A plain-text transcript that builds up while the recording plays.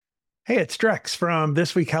Hey, it's Drex from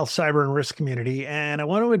This Week Health Cyber and Risk Community, and I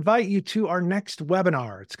want to invite you to our next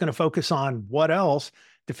webinar. It's going to focus on what else?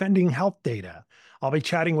 Defending health data. I'll be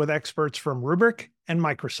chatting with experts from Rubrik and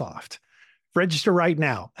Microsoft. Register right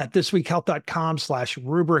now at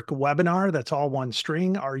thisweekhealth.com/Rubrik webinar. That's all one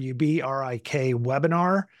string, RUBRIK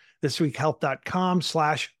webinar,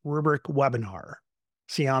 thisweekhealth.com/Rubrik webinar.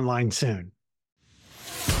 See you online soon.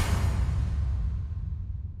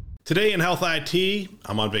 Today in Health IT,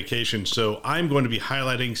 I'm on vacation, so I'm going to be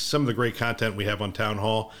highlighting some of the great content we have on Town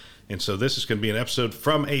Hall. And so this is going to be an episode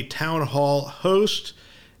from a Town Hall host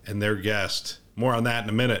and their guest. More on that in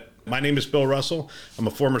a minute. My name is Bill Russell. I'm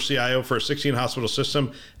a former CIO for a 16-hospital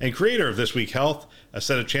system and creator of This Week Health, a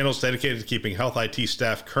set of channels dedicated to keeping health IT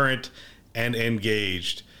staff current and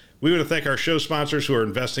engaged. We want to thank our show sponsors who are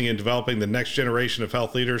investing in developing the next generation of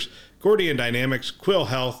health leaders: Gordian Dynamics, Quill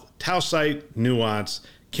Health, Tausight, Nuance,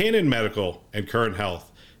 Canon Medical, and Current Health.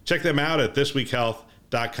 Check them out at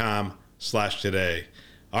thisweekhealth.com/today.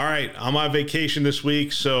 All right, I'm on vacation this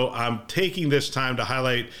week, so I'm taking this time to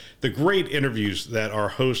highlight the great interviews that our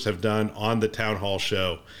hosts have done on the Town Hall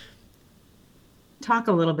show. Talk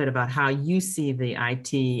a little bit about how you see the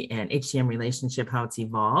IT and HCM relationship, how it's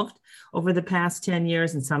evolved over the past 10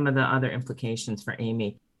 years, and some of the other implications for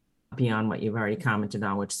Amy beyond what you've already commented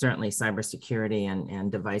on, which certainly cybersecurity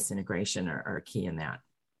and device integration are key in that.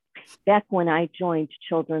 Back when I joined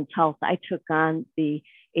Children's Health, I took on the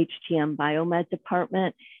HTM Biomed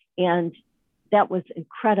department, and that was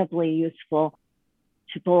incredibly useful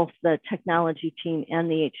to both the technology team and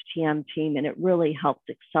the HTM team, and it really helped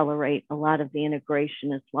accelerate a lot of the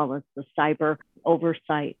integration as well as the cyber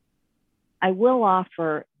oversight. I will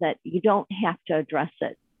offer that you don't have to address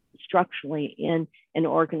it structurally in an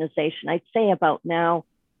organization. I'd say about now,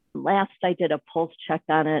 last I did a pulse check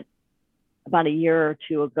on it about a year or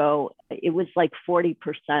two ago, it was like 40%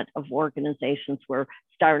 of organizations were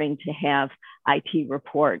starting to have IT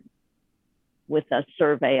report with a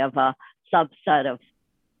survey of a subset of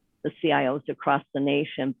the CIOs across the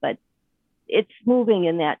nation, but it's moving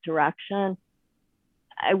in that direction.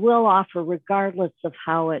 I will offer, regardless of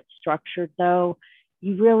how it's structured though,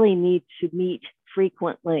 you really need to meet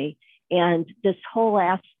frequently. And this whole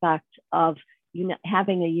aspect of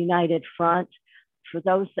having a united front, for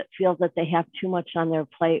those that feel that they have too much on their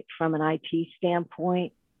plate from an IT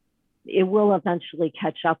standpoint, it will eventually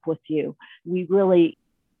catch up with you. We really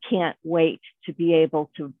can't wait to be able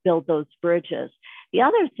to build those bridges. The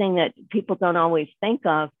other thing that people don't always think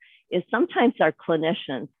of is sometimes our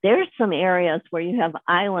clinicians. There's some areas where you have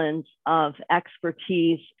islands of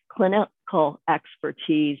expertise, clinical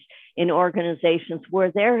expertise in organizations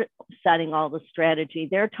where they're setting all the strategy.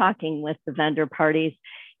 They're talking with the vendor parties.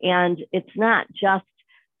 And it's not just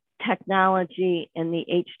technology and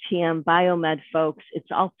the HTM biomed folks,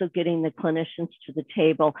 it's also getting the clinicians to the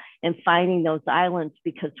table and finding those islands,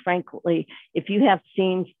 because frankly, if you have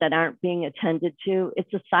scenes that aren't being attended to,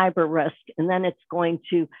 it's a cyber risk. And then it's going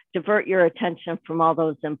to divert your attention from all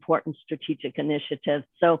those important strategic initiatives.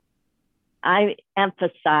 So I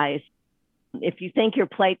emphasize, if you think your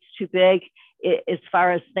plate's too big, as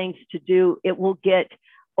far as things to do, it will get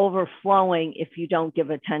overflowing if you don't give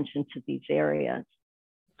attention to these areas.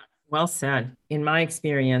 Well said. In my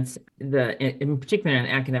experience, in particular in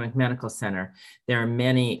an academic medical center, there are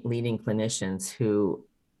many leading clinicians who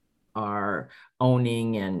are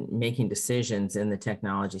owning and making decisions in the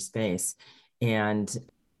technology space. And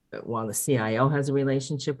while the CIO has a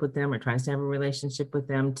relationship with them or tries to have a relationship with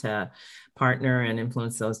them to partner and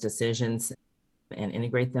influence those decisions and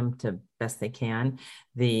integrate them to best they can,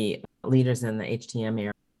 the leaders in the HTM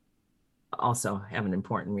area also have an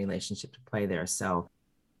important relationship to play there. So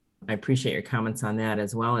I appreciate your comments on that,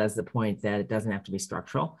 as well as the point that it doesn't have to be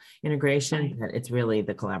structural integration, that it's really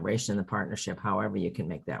the collaboration, the partnership, however you can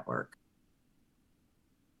make that work.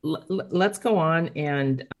 Let's go on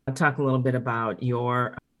and talk a little bit about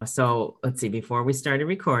so let's see, before we started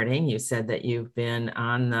recording, you said that you've been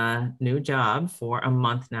on the new job for a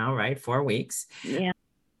month now, right? 4 weeks. Yeah.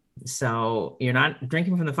 So you're not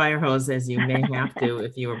drinking from the fire hose as you may have to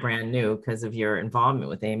if you were brand new because of your involvement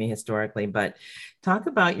with Amy historically, but talk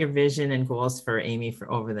about your vision and goals for Amy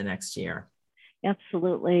for over the next year.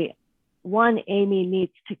 Absolutely. One, Amy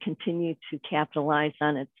needs to continue to capitalize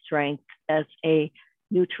on its strength as a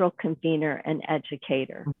neutral convener and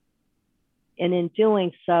educator. And in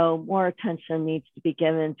doing so, more attention needs to be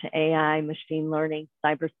given to AI, machine learning,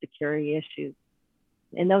 cybersecurity issues.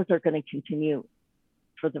 And those are going to continue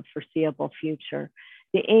for the foreseeable future.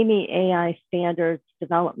 The Amy AI Standards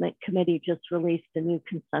Development Committee just released a new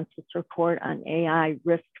consensus report on AI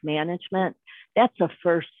risk management. That's a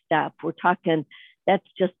first step. We're talking, that's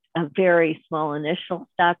just a very small initial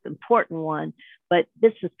step, important one, but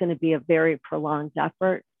this is going to be a very prolonged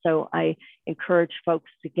effort. So I encourage folks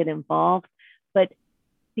to get involved. But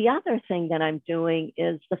the other thing that I'm doing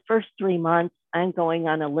is the first 3 months, I'm going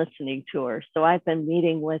on a listening tour. So I've been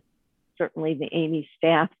meeting with certainly the AAMI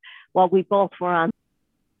staff while we both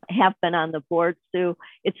have been on the board, Sue.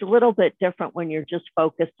 It's a little bit different when you're just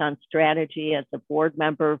focused on strategy as a board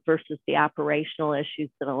member versus the operational issues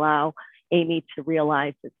that allow AAMI to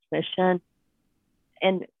realize its mission.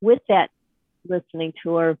 And with that listening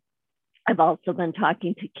tour, I've also been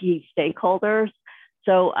talking to key stakeholders.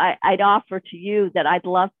 So I'd offer to you that I'd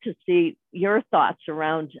love to see your thoughts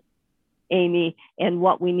around AAMI and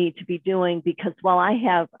what we need to be doing, because while I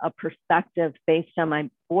have a perspective based on my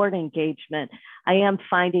board engagement, I am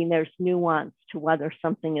finding there's nuance to whether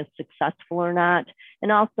something is successful or not.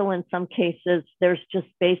 And also in some cases, there's just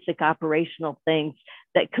basic operational things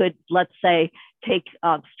that could, let's say, take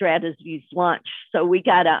strategies lunch. So we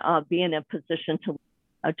gotta be in a position to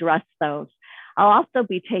address those. I'll also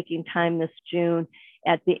be taking time this June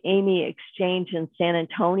at the AAMI Exchange in San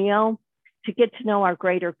Antonio to get to know our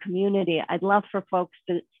greater community. I'd love for folks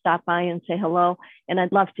to stop by and say hello, and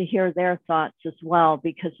I'd love to hear their thoughts as well,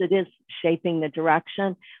 because it is shaping the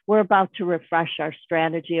direction. We're about to refresh our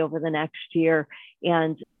strategy over the next year,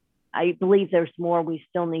 and I believe there's more we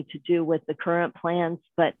still need to do with the current plans,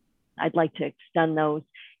 but I'd like to extend those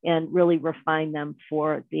and really refine them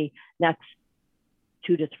for the next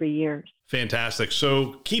 2 to 3 years. Fantastic.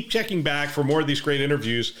 So keep checking back for more of these great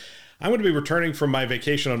interviews. I'm going to be returning from my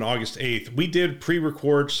vacation on August 8th. We did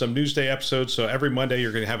pre-record some Newsday episodes, so every Monday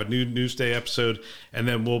you're going to have a new Newsday episode, and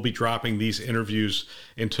then we'll be dropping these interviews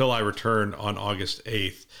until I return on August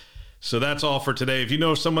 8th. So that's all for today. If you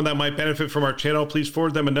know someone that might benefit from our channel, please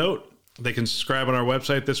forward them a note. They can subscribe on our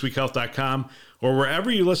website, thisweekhealth.com, or wherever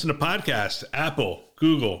you listen to podcasts, Apple,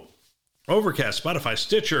 Google, Overcast, Spotify,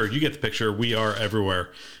 Stitcher, you get the picture. We are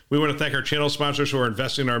everywhere. We want to thank our channel sponsors who are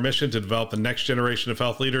investing in our mission to develop the next generation of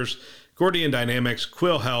health leaders: Gordian Dynamics,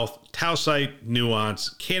 Quill Health, Tausight, Nuance,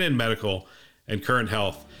 Canon Medical, and Current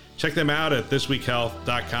Health. Check them out at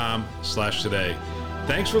thisweekhealth.com/today.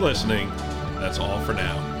 Thanks for listening. That's all for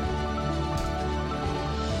now.